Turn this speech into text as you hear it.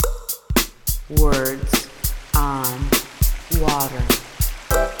Words on Water.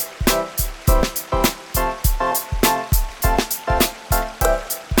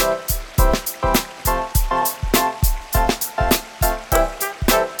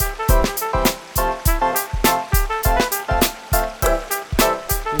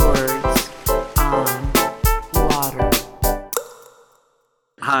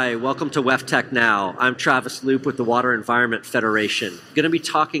 Hi, welcome to WEF Tech Now. I'm Travis Loop with the Water Environment Federation. Going to be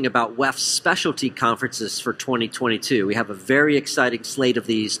talking about WEF's specialty conferences for 2022. We have a very exciting slate of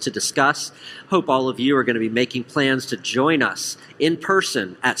these to discuss. Hope all of you are going to be making plans to join us in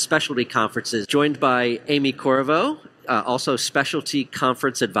person at specialty conferences, joined by Amy Corvo, also Specialty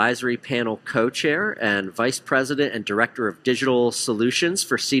Conference Advisory Panel Co-Chair and Vice President and Director of Digital Solutions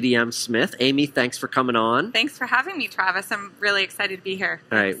for CDM Smith. Amy, thanks for coming on. Thanks for having me, Travis. I'm really excited to be here.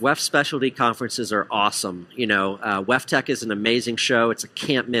 All right, WEF Specialty Conferences are awesome. You know, WEF Tech is an amazing show. It's a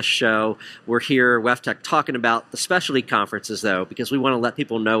can't-miss show. We're here, WEF Tech, talking about the specialty conferences, though, because we want to let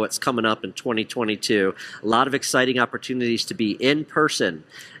people know what's coming up in 2022. A lot of exciting opportunities to be in person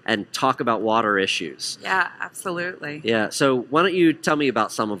and talk about water issues. Yeah, absolutely. Yeah, so why don't you tell me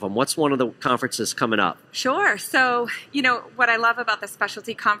about some of them? What's one of the conferences coming up? Sure. So, you know, what I love about the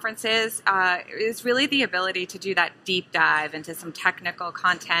specialty conferences is really the ability to do that deep dive into some technical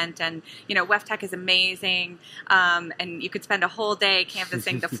content. And, you know, WEF Tech is amazing. And you could spend a whole day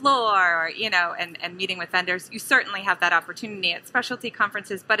canvassing the floor or, you know, and meeting with vendors. You certainly have that opportunity at specialty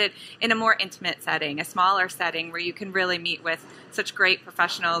conferences, but in a more intimate setting, a smaller setting where you can really meet with such great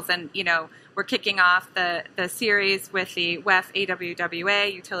professionals. And, you know, we're kicking off the series with the WEF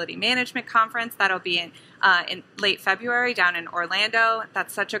AWWA Utility Management Conference. That'll be in late February down in Orlando.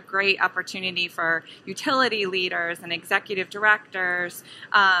 That's such a great opportunity for utility leaders and executive directors,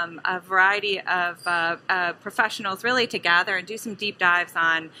 a variety of professionals really to gather and do some deep dives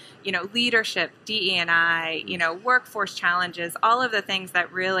on, you know, leadership, DE&I, you know, workforce challenges, all of the things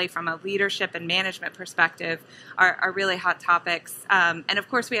that really from a leadership and management perspective are really hot topics. And of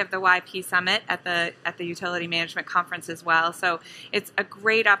course we have the YP Summit at the Utility Management Conference as well. So it's a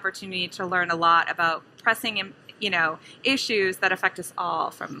great opportunity to learn a lot about pressing, you know, issues that affect us all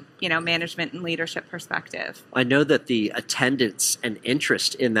from, you know, management and leadership perspective. I know that the attendance and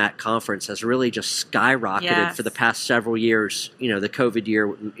interest in that conference has really just skyrocketed for the past several years, you know, the COVID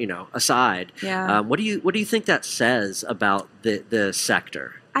year, you know, aside. Yeah. What do you think that says about the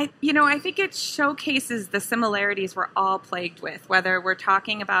sector? I think it showcases the similarities we're all plagued with, whether we're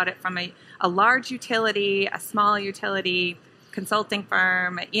talking about it from a large utility, a small utility, consulting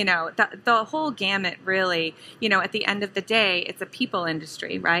firm, you know, the whole gamut really, you know, at the end of the day, it's a people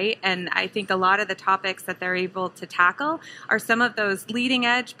industry, right? And I think a lot of the topics that they're able to tackle are some of those leading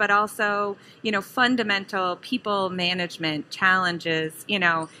edge, but also, you know, fundamental people management challenges, you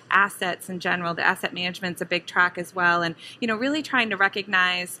know, assets in general. The asset management's a big track as well. And, you know, really trying to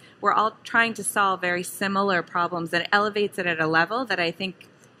recognize we're all trying to solve very similar problems, and it elevates it at a level that I think,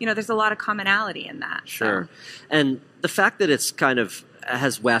 you know, there's a lot of commonality in that. Sure. So. And the fact that it's kind of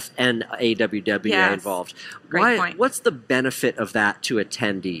has WEF and AWWA involved. Great point. What's the benefit of that to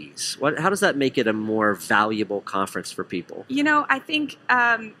attendees? How does that make it a more valuable conference for people? You know, I think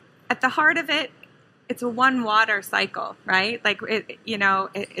at the heart of it, it's a one water cycle, right? Like,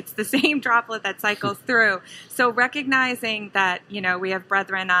 it's the same droplet that cycles through. So recognizing that, you know, we have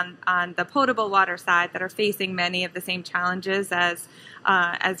brethren on the potable water side that are facing many of the same challenges as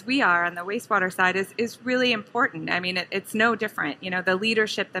we are on the wastewater side is really important. I mean, it's no different. You know, the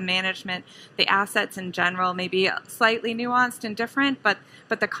leadership, the management, the assets in general may be slightly nuanced and different, but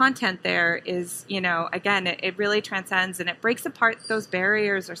the content there is, you know, again, it really transcends and it breaks apart those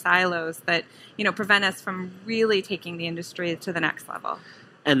barriers or silos that, you know, prevent us from really taking the industry to the next level.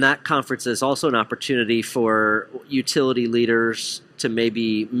 And that conference is also an opportunity for utility leaders to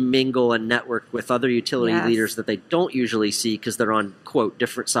maybe mingle and network with other utility leaders that they don't usually see because they're on, quote,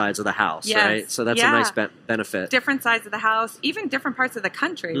 different sides of the house, right? So that's a nice benefit. Different sides of the house, even different parts of the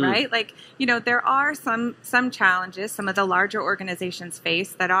country, right? Like, you know, there are some challenges some of the larger organizations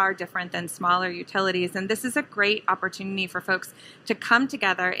face that are different than smaller utilities. And this is a great opportunity for folks to come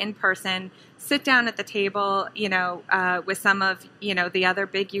together in person, sit down at the table, you know, with some of, you know, the other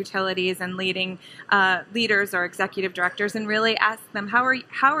big utilities and leading leaders or executive directors and really ask them, how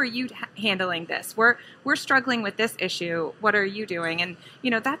are you handling this? We're struggling with this issue. What are you doing? And,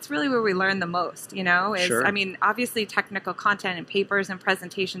 you know, that's really where we learn the most, you know, I mean, obviously technical content and papers and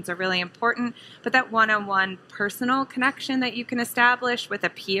presentations are really important, but that one-on-one personal connection that you can establish with a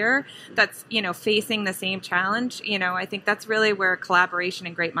peer that's, you know, facing the same challenge, you know, I think that's really where collaboration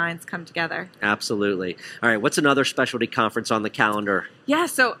and great minds come together. Absolutely. All right. What's another specialty conference on the calendar? Yeah.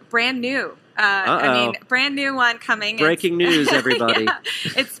 So brand new. I mean, brand new one coming. Breaking news, everybody. Yeah,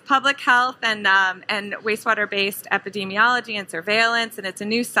 it's public health and wastewater-based epidemiology and surveillance, and it's a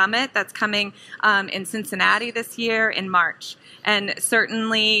new summit that's coming in Cincinnati this year in March. And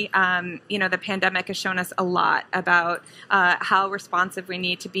certainly, the pandemic has shown us a lot about how responsive we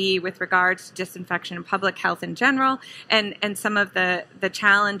need to be with regards to disinfection and public health in general, and some of the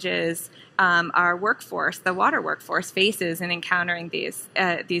challenges our workforce, the water workforce, faces in encountering these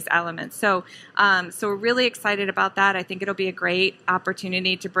elements. So we're really excited about that. I think it'll be a great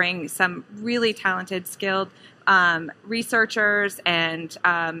opportunity to bring some really talented, skilled researchers and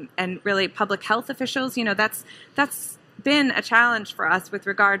really public health officials. That's been a challenge for us with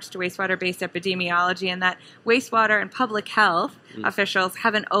regards to wastewater-based epidemiology, and that wastewater and public health officials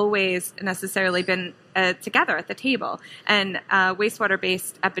haven't always necessarily been together at the table. And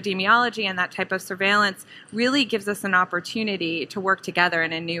wastewater-based epidemiology and that type of surveillance really gives us an opportunity to work together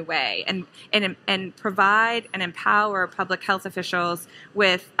in a new way and provide and empower public health officials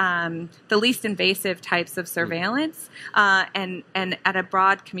with the least invasive types of surveillance and at a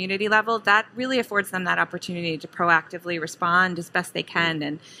broad community level. That really affords them that opportunity to proactively respond as best they can.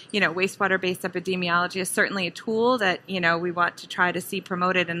 And, wastewater-based epidemiology is certainly a tool that, we want to try to see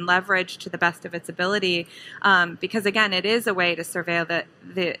promoted and leveraged to the best of its ability. Because again, it is a way to surveil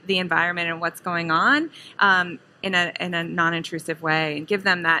the environment and what's going on in a non-intrusive way, and give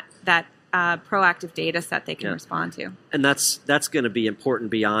them that proactive data set they can respond to. And that's going to be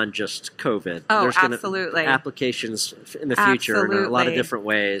important beyond just COVID. Oh, There's absolutely. Applications in the future in a lot of different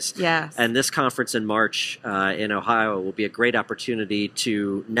ways. Yes. And this conference in March in Ohio will be a great opportunity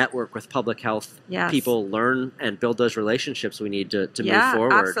to network with public health people, learn and build those relationships we need to move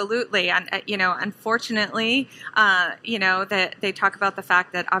forward. Absolutely. And, unfortunately, that they talk about the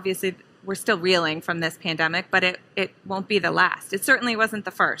fact that obviously we're still reeling from this pandemic, but it won't be the last. It certainly wasn't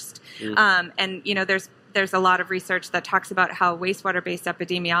the first. And, there's a lot of research that talks about how wastewater-based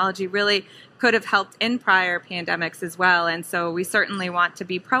epidemiology really could have helped in prior pandemics as well. And so we certainly want to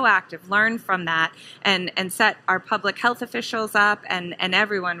be proactive, learn from that, and set our public health officials up and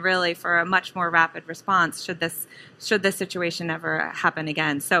everyone really for a much more rapid response should this situation ever happen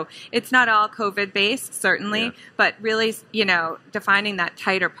again. So it's not all COVID-based, certainly, but really, defining that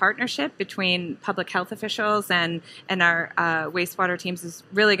tighter partnership between public health officials and our wastewater teams is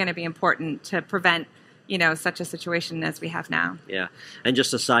really going to be important to prevent such a situation as we have now. Yeah. And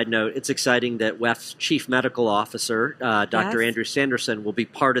just a side note, it's exciting that WEF's Chief Medical Officer, Dr. Andrew Sanderson, will be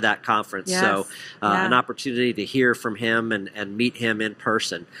part of that conference. Yes. So an opportunity to hear from him and meet him in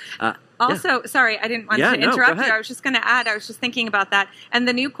person. Also, sorry, I didn't want to interrupt you. I was just going to add, I was just thinking about that. And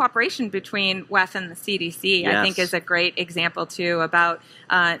the new cooperation between WEF and the CDC, I think, is a great example, too, about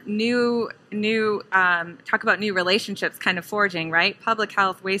talk about new relationships kind of forging, right? Public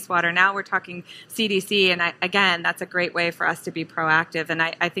health, wastewater. Now we're talking CDC. And again, that's a great way for us to be proactive. And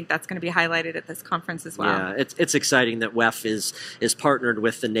I think that's going to be highlighted at this conference as well. Yeah, it's exciting that WEF is partnered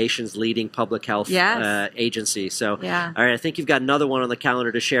with the nation's leading public health agency. So, all right, I think you've got another one on the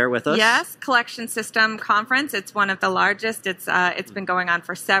calendar to share with us. Yes, Collection System Conference. It's one of the largest. It's been going on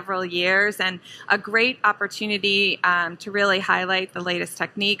for several years, and a great opportunity to really highlight the latest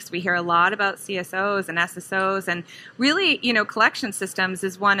techniques. We hear a lot about CSOs and SSOs, and really, collection systems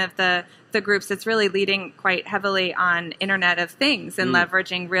is one of the groups that's really leading quite heavily on Internet of Things and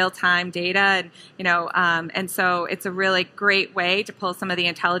leveraging real-time data, and so it's a really great way to pull some of the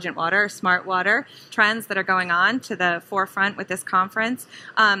intelligent water, smart water trends that are going on to the forefront with this conference.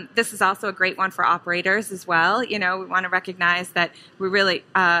 This is also a great one for operators as well. We want to recognize that we really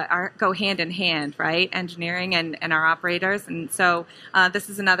go hand in hand, right? Engineering and our operators, and so this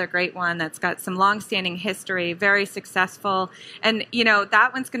is another great one that's got some long-standing history, very successful, and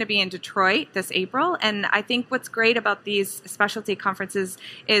that one's going to be in Detroit this April. And I think what's great about these specialty conferences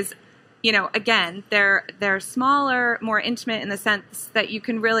is, again, they're smaller, more intimate in the sense that you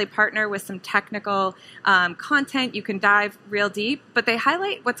can really partner with some technical content. You can dive real deep, but they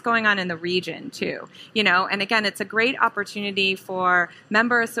highlight what's going on in the region too. And again, it's a great opportunity for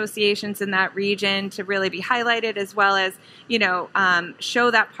member associations in that region to really be highlighted, as well as show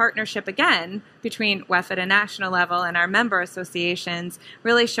that partnership again between WEF at a national level and our member associations,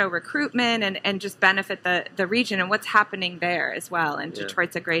 really show recruitment and just benefit the region and what's happening there as well. And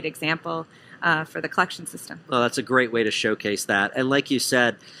Detroit's a great example for the collection system. Well, that's a great way to showcase that. And like you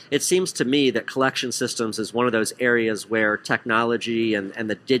said, it seems to me that collection systems is one of those areas where technology and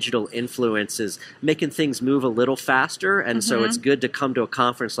the digital influence is making things move a little faster. And so it's good to come to a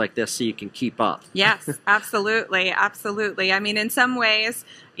conference like this so you can keep up. Yes, absolutely. Absolutely. I mean, in some ways,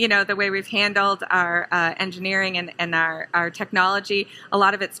 the way we've handled our engineering and our technology, a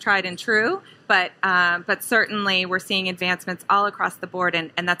lot of it's tried and true. But certainly we're seeing advancements all across the board,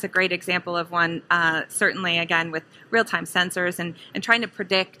 and that's a great example of one, certainly, again, with real-time sensors and trying to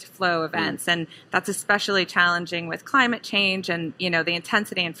predict flow events. And that's especially challenging with climate change and, the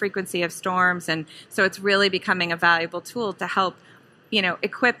intensity and frequency of storms. And so it's really becoming a valuable tool to help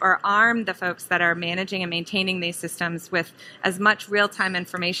equip or arm the folks that are managing and maintaining these systems with as much real-time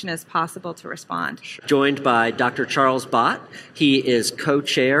information as possible to respond. Joined by Dr. Charles Bott. He is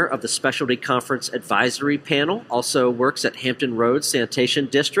co-chair of the Specialty Conference Advisory Panel, also works at Hampton Roads Sanitation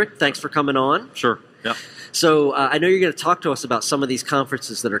District. Thanks for coming on. Sure. Yeah. So I know you're going to talk to us about some of these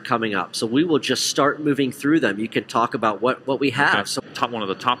conferences that are coming up. So we will just start moving through them. You can talk about what we have. Okay. So, One of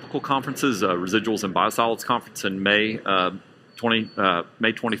the topical conferences, Residuals and Biosolids Conference in May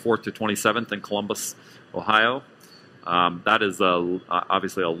 24th to 27th in Columbus, Ohio. That is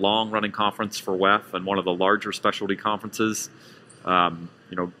obviously a long-running conference for WEF and one of the larger specialty conferences.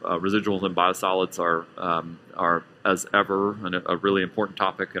 Residuals and biosolids are as ever a really important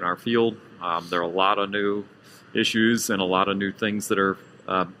topic in our field. There are a lot of new issues and a lot of new things that are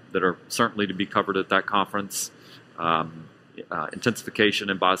certainly to be covered at that conference.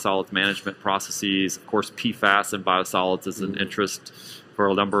 Intensification in biosolids management processes. Of course, PFAS and biosolids is an interest for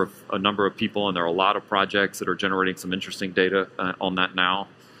a number of people, and there are a lot of projects that are generating some interesting data on that now.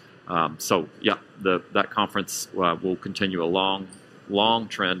 That conference will continue a long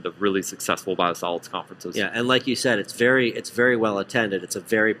trend of really successful biosolids conferences. Yeah, and like you said, it's very well attended. It's a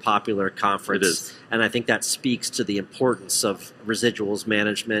very popular conference. It is. And I think that speaks to the importance of residuals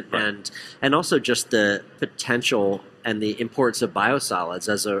management, right, and also just the potential and the importance of biosolids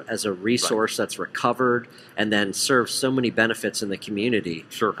as a resource, right, that's recovered and then serves so many benefits in the community.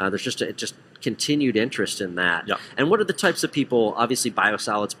 Sure. There's just continued interest in that. Yeah. And what are the types of people? Obviously,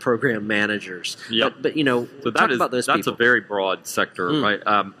 biosolids program managers. Yep. But so talk about those that's people. a very broad sector, right?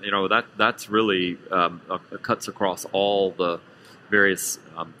 That's really cuts across all the various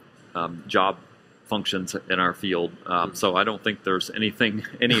job functions in our field. So I don't think there's any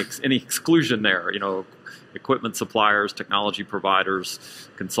exclusion there. Equipment suppliers, technology providers,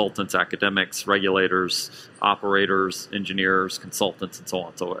 consultants, academics, regulators, operators, engineers, consultants, and so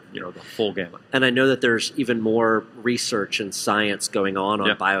on. So, the full gamut. And I know that there's even more research and science going on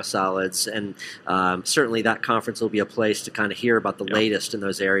biosolids, and certainly that conference will be a place to kind of hear about the latest in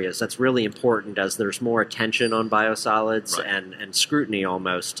those areas. That's really important as there's more attention on biosolids, right, and scrutiny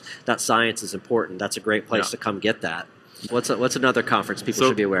almost. That science is important. That's a great place to come get that. What's another conference people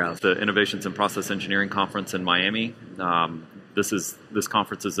should be aware of? The Innovations in Process Engineering Conference in Miami. This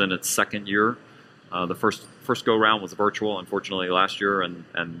conference is in its second year. The first go round was virtual, unfortunately, last year, and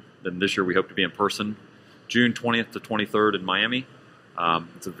then this year we hope to be in person. June 20th to 23rd in Miami.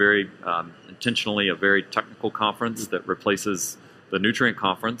 It's a very intentionally a very technical conference that replaces the Nutrient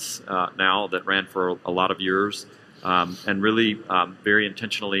Conference now that ran for a lot of years, and really very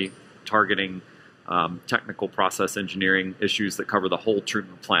intentionally targeting technical process engineering issues that cover the whole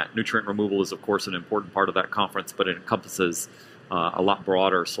treatment plant. Nutrient removal is, of course, an important part of that conference, but it encompasses a lot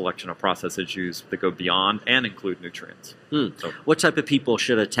broader selection of process issues that go beyond and include nutrients. So, what type of people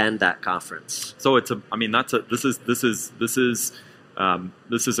should attend that conference? So this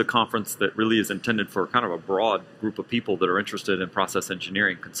is a conference that really is intended for kind of a broad group of people that are interested in process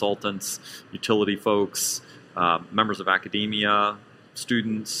engineering: consultants, utility folks, members of academia,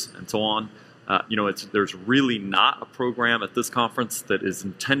 students, and so on. There's really not a program at this conference that is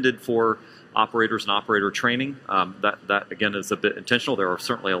intended for operators and operator training. That again is a bit intentional. There are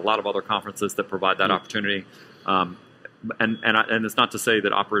certainly a lot of other conferences that provide that opportunity. And it's not to say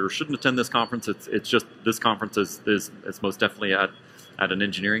that operators shouldn't attend this conference. It's just this conference is most definitely at an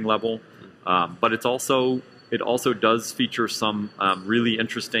engineering level, but it also does feature some really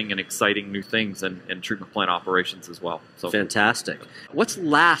interesting and exciting new things in treatment plant operations as well. So fantastic. What's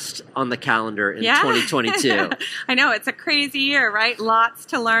last on the calendar in 2022? I know, it's a crazy year, right? Lots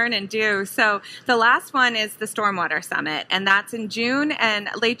to learn and do. So the last one is the Stormwater Summit, and that's in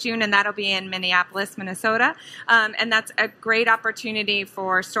late June, and that'll be in Minneapolis, Minnesota. And that's a great opportunity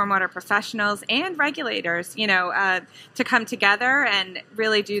for stormwater professionals and regulators, to come together and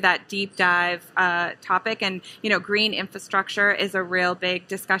really do that deep dive topic. And green infrastructure is a real big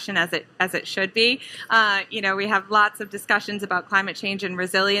discussion, as it should be. We have lots of discussions about climate change and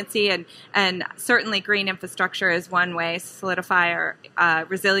resiliency, and certainly green infrastructure is one way to solidify our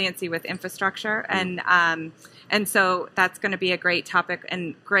resiliency with infrastructure. And so that's going to be a great topic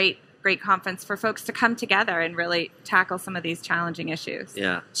and great great conference for folks to come together and really tackle some of these challenging issues.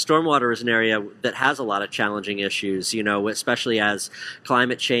 Yeah. Stormwater is an area that has a lot of challenging issues, especially as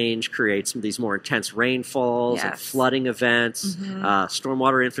climate change creates these more intense rainfalls and flooding events.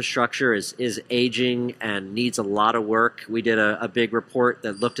 Stormwater infrastructure is aging and needs a lot of work. We did a big report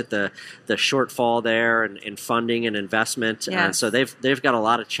that looked at the shortfall there in funding and investment. So they've got a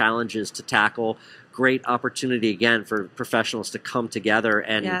lot of challenges to tackle. Great opportunity again for professionals to come together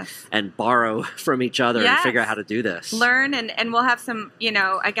and borrow from each other and figure out how to do this. Learn, and we'll have some,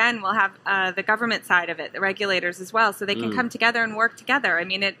 again, we'll have the government side of it, the regulators as well, so they can come together and work together. I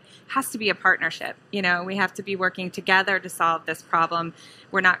mean, it has to be a partnership. We have to be working together to solve this problem.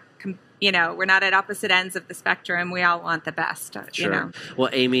 We're not we're not at opposite ends of the spectrum. We all want the best. Sure. Well,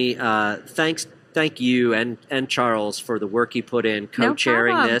 Amy, Thank you and Charles for the work you put in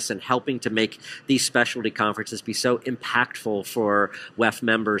co-chairing this and helping to make these specialty conferences be so impactful for WEF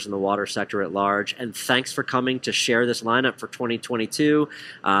members in the water sector at large. And thanks for coming to share this lineup for 2022.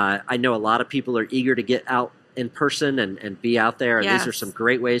 I know a lot of people are eager to get out in person and be out there, and these are some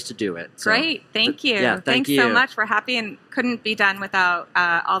great ways to do it. So, great. Thank you. Thanks so much. We're happy and couldn't be done without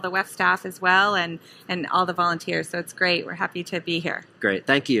all the WEF staff as well and all the volunteers. So it's great. We're happy to be here. Great.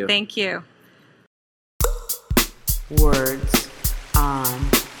 Thank you. Thank you. Words on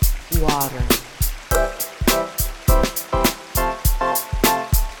water.